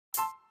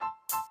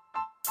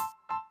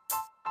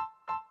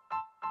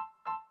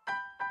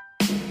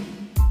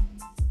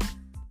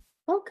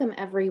Welcome,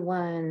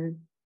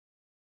 everyone.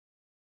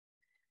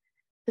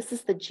 This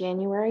is the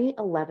January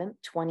 11th,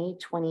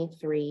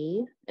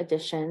 2023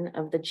 edition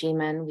of the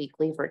GMEN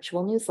Weekly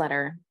Virtual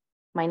Newsletter.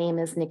 My name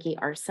is Nikki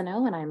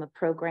Arsenault, and I'm a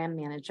program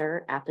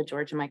manager at the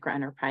Georgia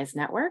Microenterprise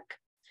Network.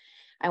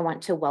 I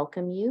want to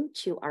welcome you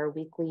to our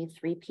weekly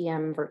 3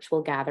 p.m.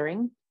 virtual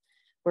gathering,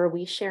 where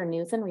we share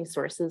news and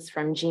resources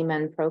from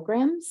GMEN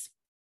programs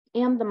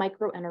and the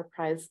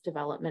microenterprise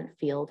development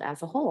field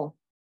as a whole.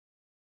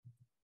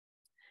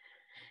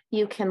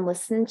 You can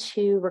listen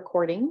to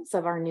recordings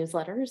of our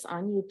newsletters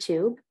on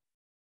YouTube.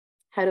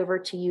 Head over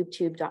to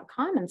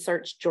youtube.com and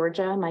search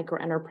Georgia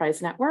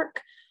Microenterprise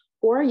Network,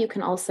 or you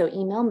can also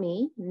email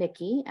me,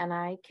 Nikki,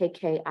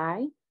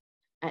 N-I-K-K-I,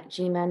 at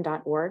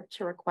gmen.org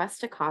to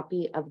request a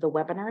copy of the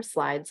webinar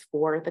slides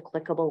for the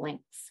clickable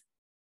links.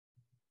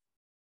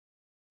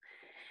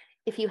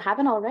 If you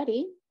haven't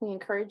already, we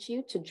encourage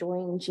you to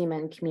join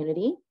GMEN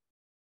Community.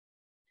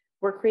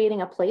 We're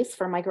creating a place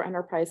for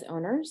microenterprise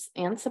owners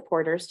and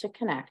supporters to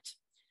connect.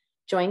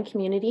 Join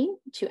community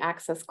to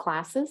access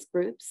classes,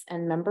 groups,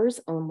 and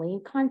members-only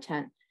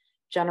content.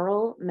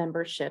 General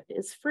membership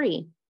is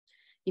free.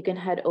 You can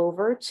head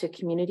over to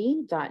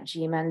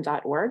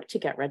community.gmen.org to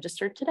get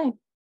registered today.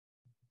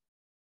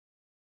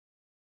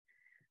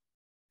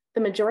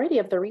 The majority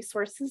of the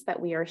resources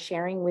that we are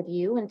sharing with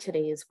you in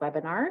today's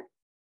webinar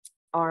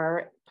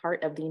are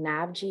part of the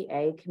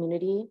NAVGA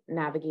Community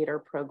Navigator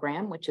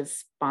Program, which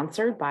is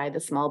sponsored by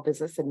the Small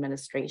Business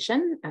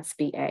Administration,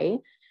 SBA.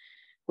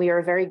 We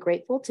are very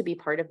grateful to be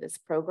part of this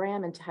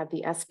program and to have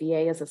the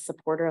SBA as a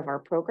supporter of our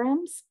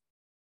programs.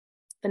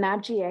 The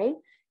NAVGA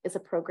is a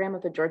program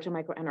of the Georgia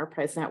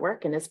Microenterprise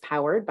Network and is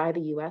powered by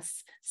the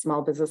U.S.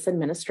 Small Business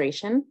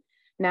Administration.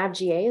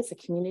 NAVGA is a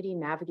community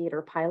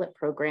navigator pilot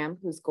program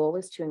whose goal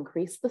is to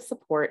increase the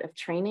support of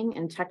training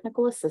and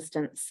technical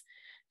assistance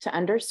to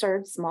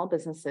underserved small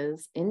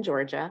businesses in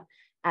Georgia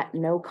at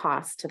no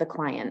cost to the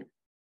client.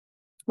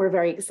 We're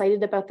very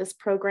excited about this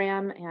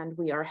program, and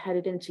we are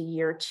headed into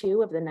year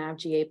 2 of the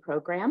NAVGA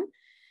program.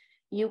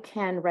 You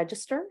can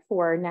register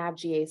for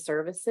NAVGA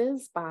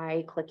services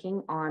by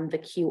clicking on the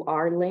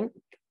QR link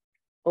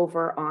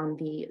over on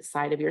the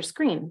side of your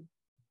screen.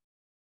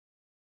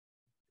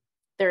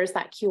 There's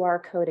that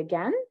QR code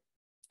again.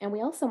 And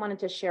we also wanted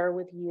to share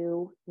with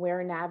you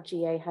where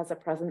NAVGA has a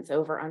presence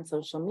over on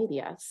social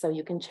media. So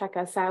you can check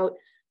us out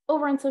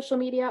over on social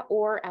media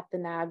or at the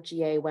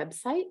NAVGA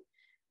website,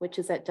 which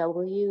is at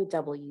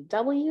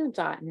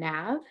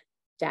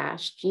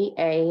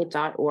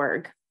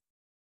www.nav-ga.org.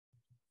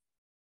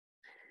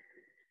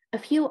 A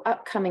few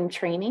upcoming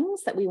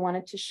trainings that we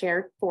wanted to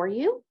share for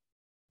you.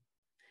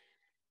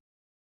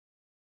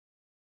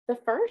 The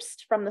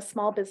first, from the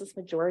Small Business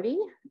Majority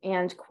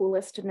and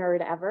coolest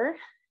nerd ever,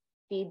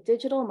 the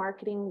Digital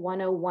Marketing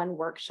 101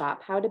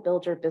 workshop, How to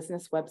Build Your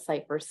Business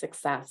Website for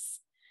Success.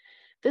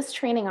 This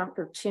training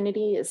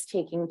opportunity is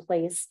taking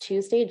place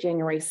Tuesday,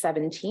 January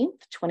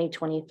 17th,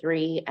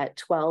 2023 at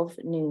 12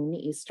 noon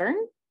Eastern.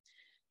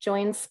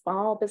 Join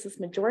Small Business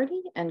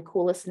Majority and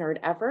Coolest Nerd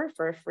Ever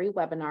for a free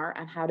webinar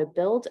on how to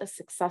build a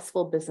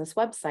successful business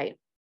website.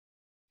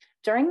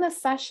 During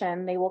this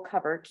session, they will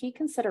cover key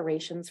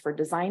considerations for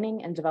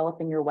designing and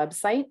developing your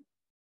website,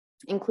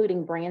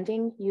 including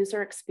branding,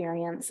 user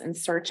experience, and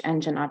search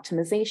engine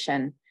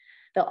optimization.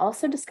 They'll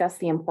also discuss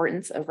the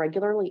importance of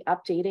regularly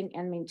updating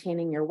and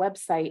maintaining your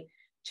website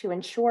to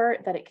ensure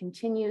that it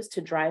continues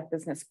to drive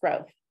business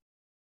growth.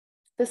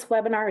 This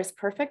webinar is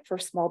perfect for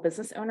small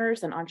business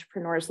owners and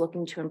entrepreneurs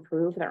looking to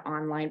improve their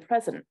online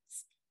presence.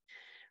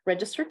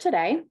 Register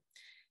today.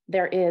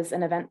 There is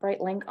an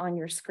Eventbrite link on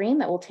your screen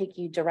that will take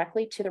you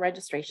directly to the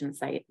registration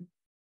site.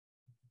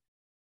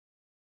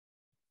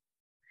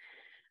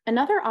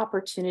 Another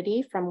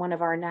opportunity from one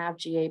of our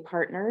NAVGA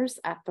partners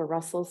at the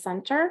Russell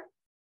Center,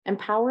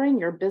 Empowering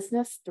Your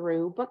Business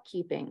Through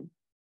Bookkeeping.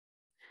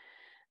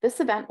 This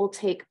event will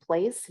take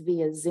place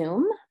via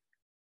Zoom,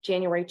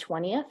 January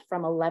 20th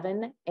from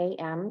 11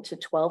 a.m. to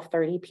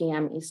 12:30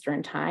 p.m.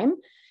 Eastern Time.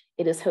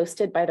 It is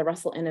hosted by the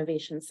Russell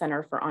Innovation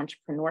Center for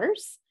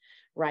Entrepreneurs,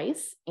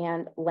 RICE,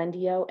 and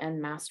Lendio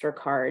and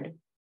MasterCard.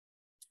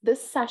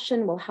 This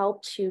session will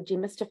help to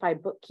demystify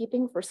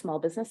bookkeeping for small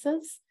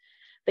businesses.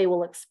 They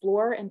will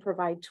explore and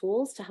provide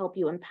tools to help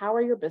you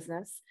empower your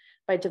business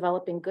by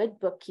developing good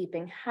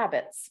bookkeeping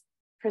habits.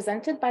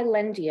 Presented by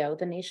Lendio,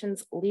 the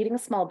nation's leading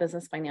small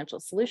business financial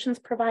solutions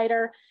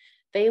provider,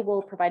 they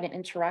will provide an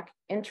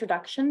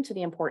introduction to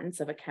the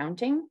importance of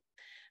accounting,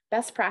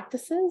 best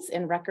practices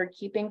in record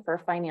keeping for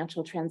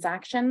financial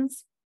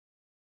transactions,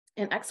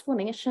 an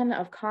explanation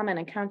of common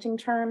accounting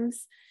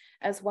terms,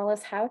 as well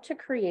as how to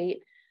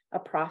create a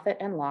profit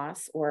and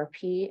loss or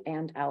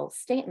P&L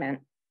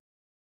statement.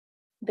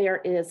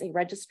 There is a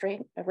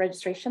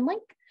registration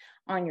link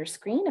on your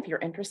screen if you're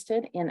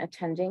interested in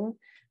attending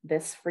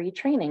this free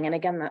training. And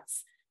again,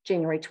 that's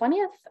January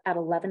 20th at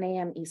 11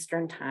 a.m.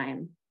 Eastern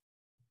Time.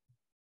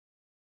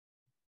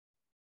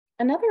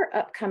 Another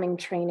upcoming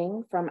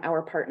training from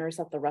our partners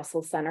at the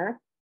Russell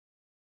Center,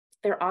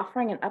 they're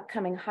offering an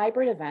upcoming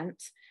hybrid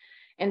event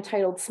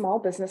entitled Small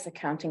Business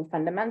Accounting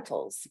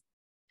Fundamentals.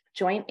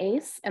 Join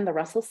ACE and the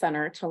Russell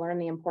Center to learn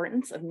the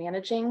importance of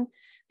managing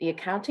the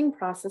accounting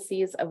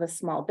processes of a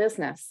small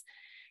business.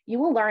 You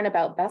will learn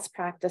about best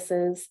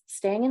practices,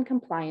 staying in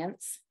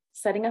compliance,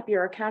 setting up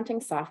your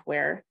accounting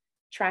software,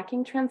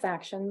 tracking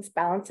transactions,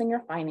 balancing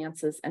your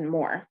finances, and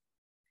more.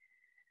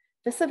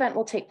 This event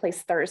will take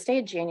place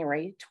Thursday,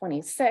 January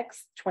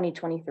 26,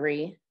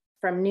 2023,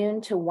 from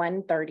noon to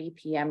 1:30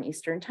 p.m.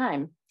 Eastern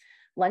Time.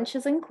 Lunch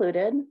is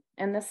included,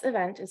 and this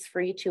event is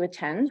free to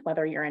attend,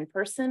 whether you're in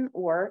person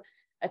or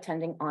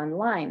attending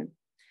online.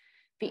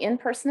 The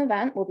in-person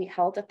event will be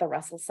held at the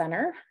Russell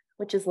Center,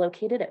 which is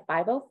located at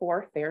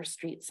 504 Fair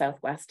Street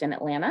Southwest in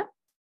Atlanta.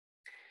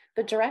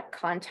 The direct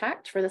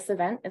contact for this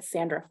event is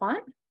Sandra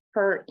Font.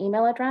 Her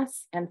email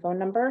address and phone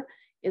number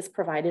is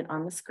provided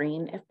on the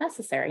screen if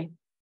necessary.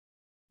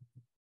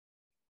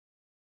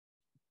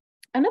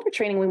 Another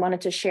training we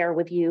wanted to share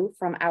with you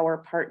from our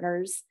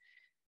partners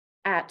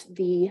at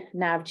the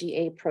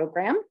NAVGA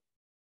program.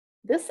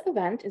 This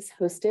event is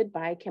hosted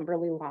by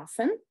Kimberly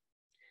Lawson.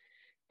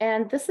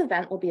 And this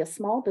event will be a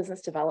small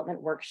business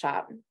development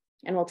workshop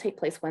and will take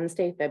place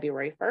Wednesday,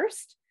 February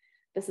 1st.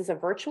 This is a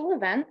virtual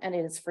event and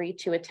it is free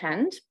to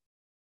attend.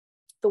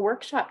 The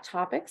workshop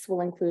topics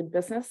will include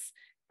business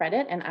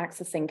credit and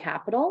accessing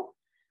capital,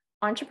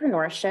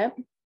 entrepreneurship,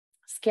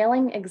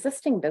 scaling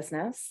existing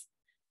business,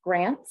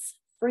 grants,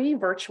 free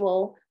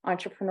virtual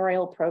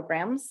entrepreneurial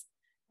programs,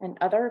 and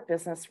other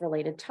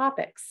business-related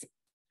topics.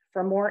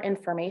 For more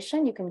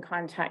information, you can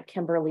contact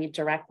Kimberly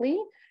directly.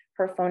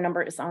 Her phone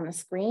number is on the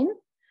screen,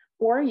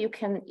 or you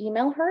can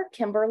email her,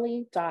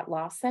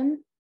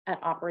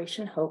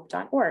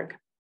 kimberly.lawson@operationhope.org. A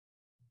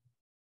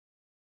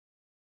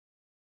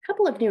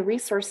couple of new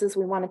resources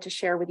we wanted to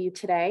share with you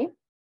today.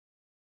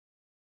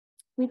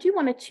 We do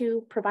wanted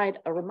to provide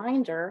a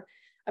reminder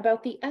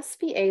about the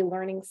SBA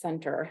Learning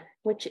Center,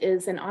 which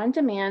is an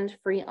on-demand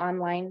free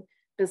online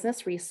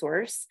business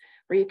resource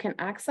where you can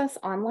access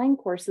online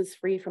courses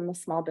free from the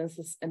Small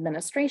Business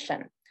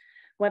Administration.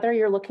 Whether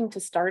you're looking to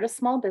start a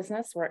small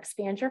business or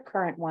expand your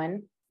current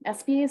one,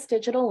 SBA's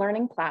digital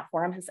learning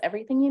platform has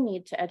everything you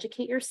need to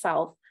educate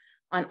yourself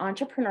on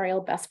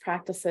entrepreneurial best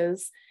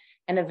practices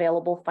and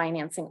available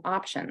financing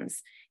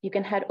options. You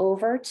can head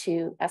over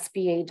to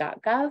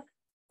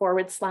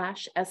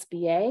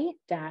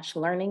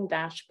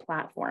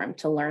sba.gov/SBA-learning-platform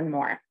to learn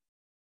more.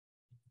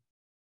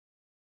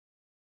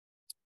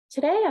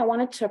 Today, I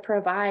wanted to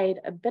provide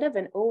a bit of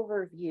an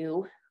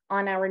overview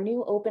on our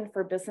new Open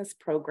for Business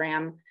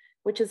program,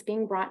 which is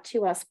being brought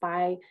to us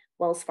by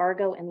Wells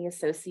Fargo and the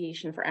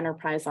Association for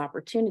Enterprise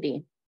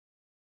Opportunity.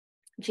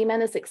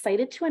 GMEN is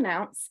excited to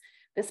announce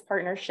this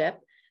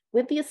partnership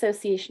with the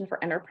Association for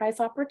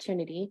Enterprise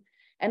Opportunity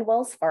and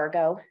Wells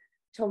Fargo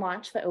to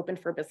launch the Open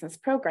for Business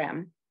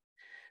program.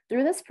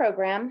 Through this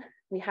program,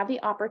 we have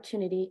the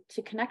opportunity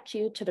to connect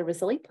you to the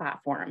Resili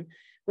platform,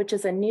 which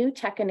is a new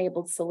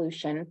tech-enabled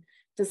solution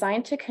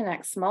designed to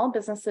connect small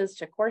businesses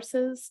to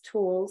courses,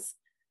 tools,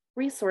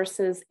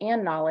 resources,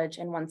 and knowledge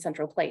in one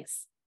central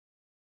place.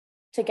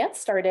 To get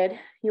started,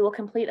 you will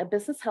complete a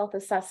business health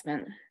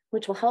assessment,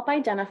 which will help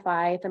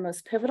identify the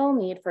most pivotal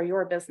need for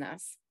your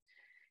business.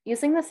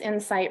 Using this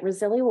insight,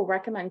 Resili will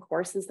recommend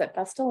courses that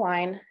best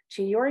align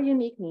to your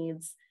unique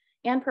needs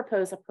and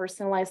propose a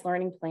personalized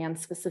learning plan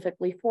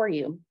specifically for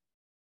you.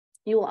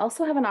 You will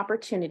also have an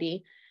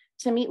opportunity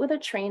to meet with a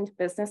trained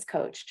business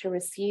coach to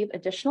receive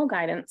additional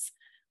guidance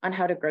on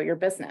how to grow your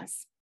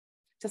business.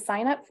 To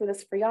sign up for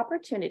this free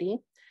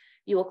opportunity,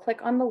 you will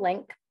click on the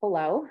link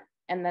below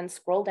and then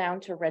scroll down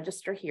to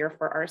register here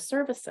for our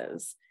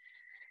services.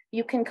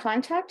 You can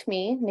contact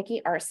me,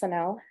 Nikki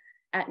Arsenault,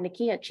 at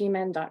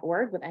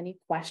nikki@gmen.org with any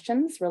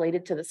questions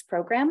related to this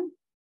program.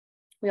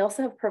 We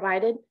also have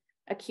provided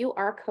a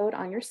QR code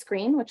on your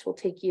screen, which will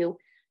take you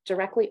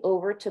directly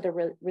over to the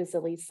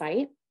Resili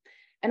site.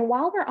 And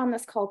while we're on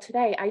this call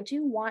today, I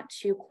do want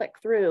to click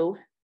through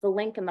the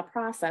link in the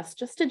process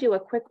just to do a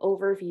quick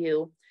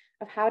overview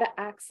of how to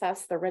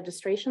access the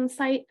registration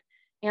site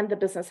and the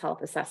business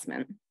health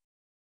assessment.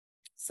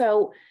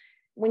 So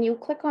when you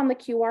click on the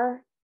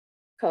QR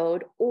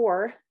code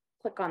or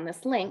click on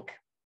this link,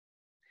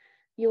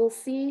 you'll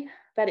see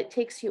that it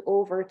takes you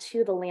over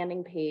to the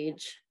landing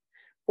page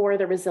for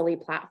the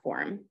Resili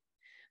platform.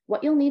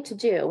 What you'll need to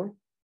do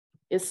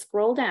is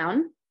scroll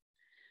down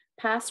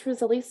past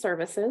Resili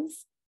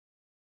services,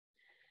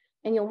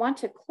 and you'll want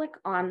to click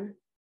on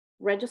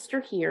register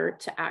here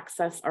to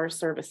access our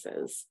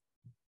services.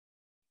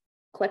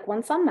 Click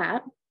once on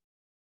that,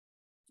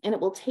 and it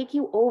will take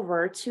you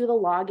over to the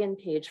login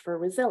page for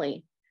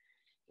Resili.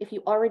 If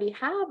you already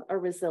have a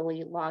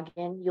Resili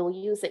login, you'll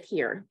use it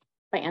here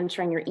by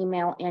entering your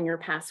email and your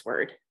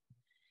password.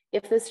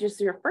 If this is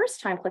your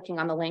first time clicking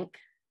on the link,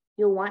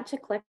 you'll want to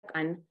click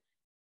on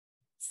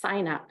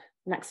sign up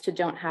next to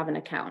don't have an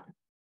account.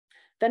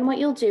 Then what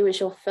you'll do is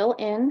you'll fill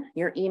in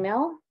your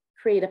email,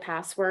 create a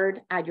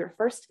password, add your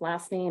first,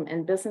 last name,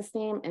 and business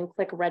name, and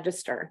click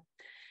register.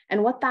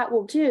 And what that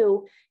will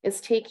do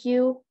is take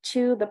you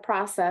to the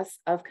process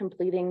of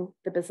completing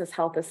the business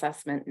health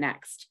assessment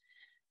next.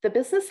 The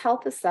business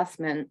health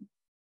assessment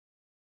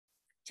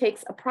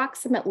takes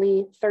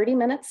approximately 30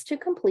 minutes to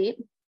complete.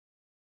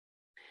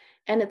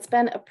 And it's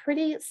been a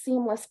pretty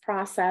seamless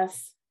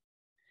process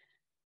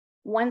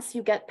once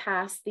you get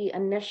past the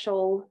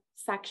initial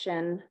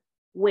section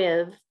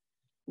with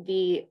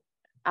the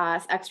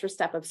extra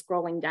step of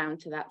scrolling down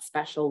to that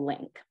special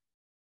link.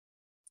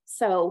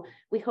 So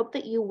we hope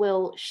that you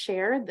will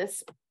share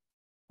this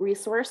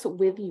resource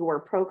with your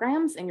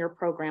programs and your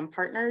program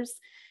partners.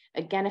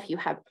 Again, if you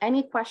have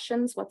any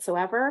questions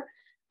whatsoever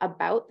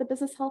about the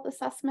business health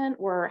assessment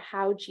or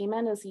how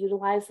GMEN is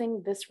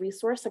utilizing this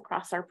resource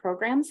across our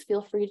programs,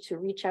 feel free to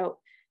reach out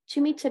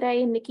to me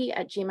today, Nikki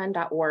at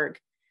gmen.org.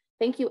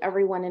 Thank you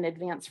everyone in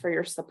advance for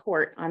your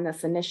support on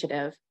this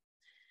initiative.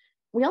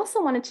 We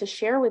also wanted to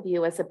share with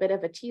you as a bit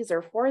of a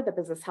teaser for the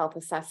business health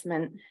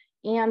assessment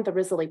and the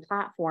Rizzoli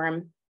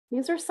platform.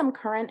 These are some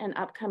current and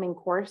upcoming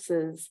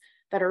courses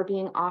that are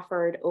being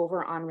offered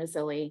over on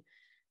Rizzoli.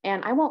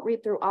 And I won't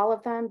read through all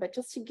of them, but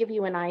just to give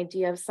you an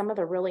idea of some of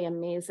the really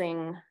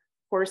amazing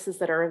courses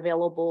that are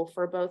available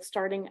for both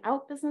starting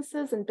out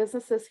businesses and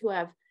businesses who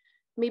have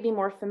maybe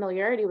more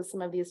familiarity with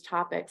some of these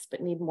topics,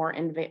 but need more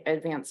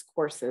advanced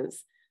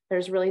courses.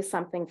 There's really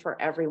something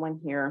for everyone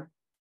here.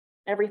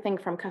 Everything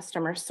from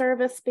customer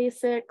service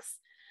basics,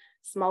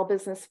 small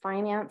business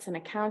finance and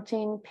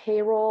accounting,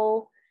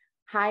 payroll,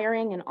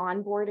 hiring and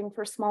onboarding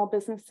for small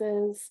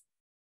businesses,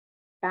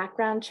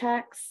 background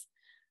checks,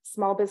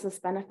 small business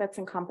benefits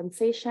and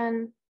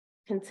compensation,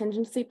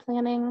 contingency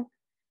planning,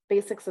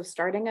 basics of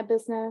starting a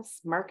business,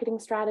 marketing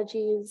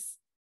strategies,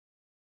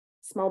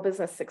 small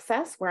business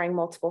success, wearing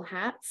multiple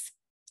hats,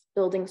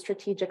 building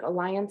strategic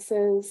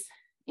alliances,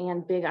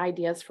 and big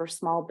ideas for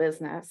small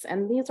business.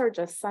 And these are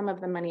just some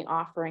of the many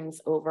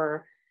offerings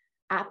over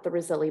at the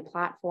Rizzoli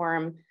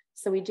platform.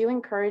 So we do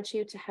encourage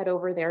you to head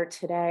over there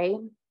today.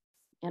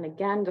 And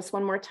again, just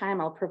one more time,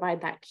 I'll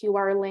provide that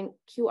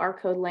QR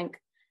code link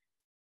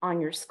on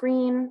your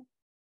screen.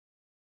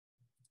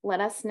 Let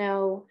us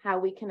know how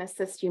we can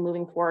assist you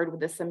moving forward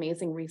with this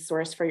amazing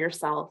resource for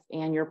yourself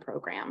and your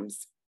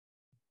programs.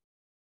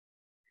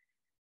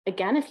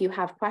 Again, if you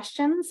have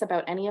questions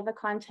about any of the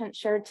content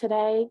shared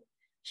today,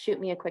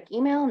 shoot me a quick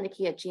email,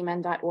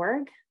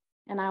 nikki@gmen.org,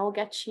 and I will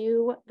get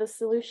you the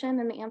solution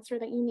and the answer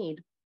that you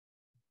need.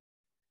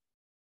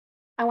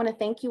 I want to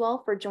thank you all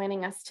for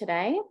joining us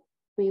today.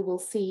 We will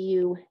see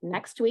you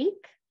next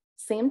week,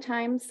 same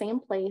time, same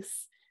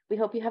place. We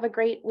hope you have a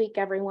great week,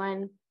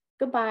 everyone.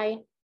 Goodbye.